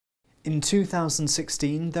In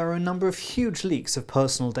 2016, there are a number of huge leaks of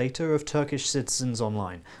personal data of Turkish citizens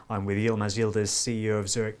online. I'm with Yilmaz Yildiz, CEO of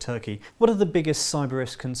Zurich Turkey. What are the biggest cyber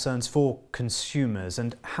risk concerns for consumers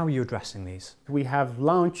and how are you addressing these? We have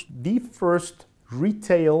launched the first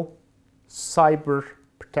retail cyber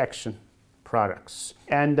protection products.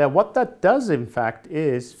 And what that does, in fact,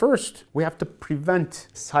 is first, we have to prevent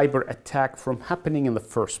cyber attack from happening in the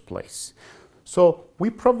first place. So we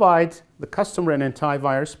provide the customer an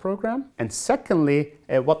antivirus program, and secondly,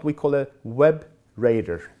 what we call a web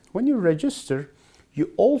radar. When you register,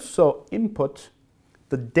 you also input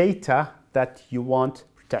the data that you want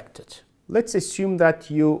protected. Let's assume that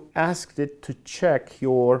you asked it to check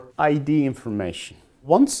your ID information.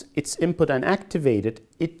 Once it's input and activated,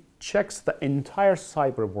 it checks the entire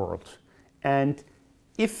cyber world. And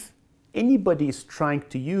if anybody is trying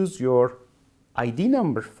to use your ID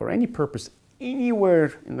number for any purpose,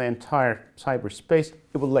 anywhere in the entire cyberspace,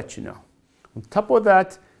 it will let you know. On top of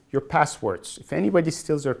that, your passwords. If anybody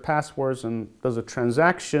steals your passwords and does a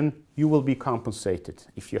transaction, you will be compensated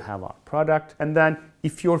if you have our product. And then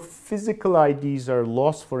if your physical IDs are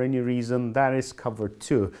lost for any reason, that is covered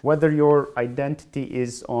too. Whether your identity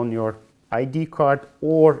is on your ID card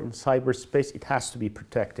or in cyberspace, it has to be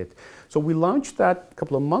protected. So we launched that a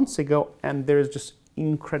couple of months ago, and there is just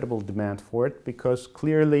incredible demand for it because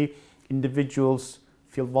clearly individuals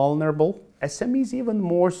feel vulnerable, SMEs even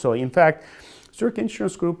more so. In fact, Zurich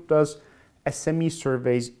Insurance Group does SME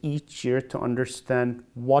surveys each year to understand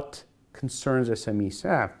what concerns SMEs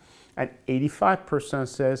have. And 85%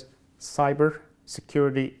 says cyber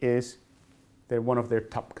security is one of their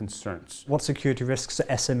top concerns. What security risks are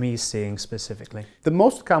SMEs seeing specifically? The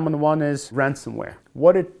most common one is ransomware.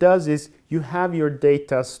 What it does is you have your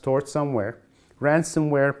data stored somewhere.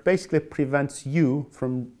 Ransomware basically prevents you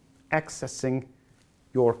from accessing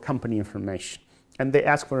your company information, and they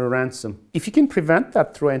ask for a ransom. If you can prevent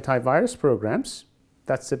that through antivirus programs,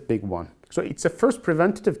 that's a big one. So it's a first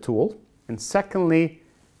preventative tool, and secondly,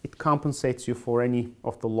 it compensates you for any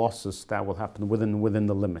of the losses that will happen within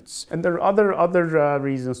the limits. And there are other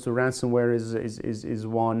reasons to ransomware is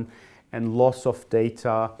one, and loss of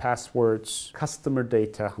data, passwords, customer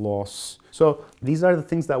data loss. So these are the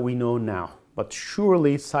things that we know now. But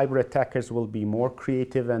surely cyber attackers will be more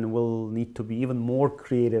creative and will need to be even more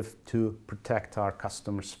creative to protect our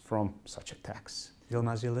customers from such attacks.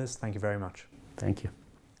 Yilmaz Yildiz, thank you very much. Thank you.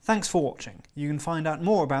 Thanks for watching. You can find out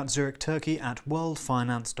more about Zurich Turkey at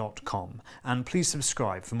worldfinance.com, and please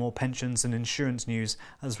subscribe for more pensions and insurance news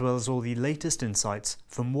as well as all the latest insights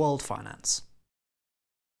from World Finance.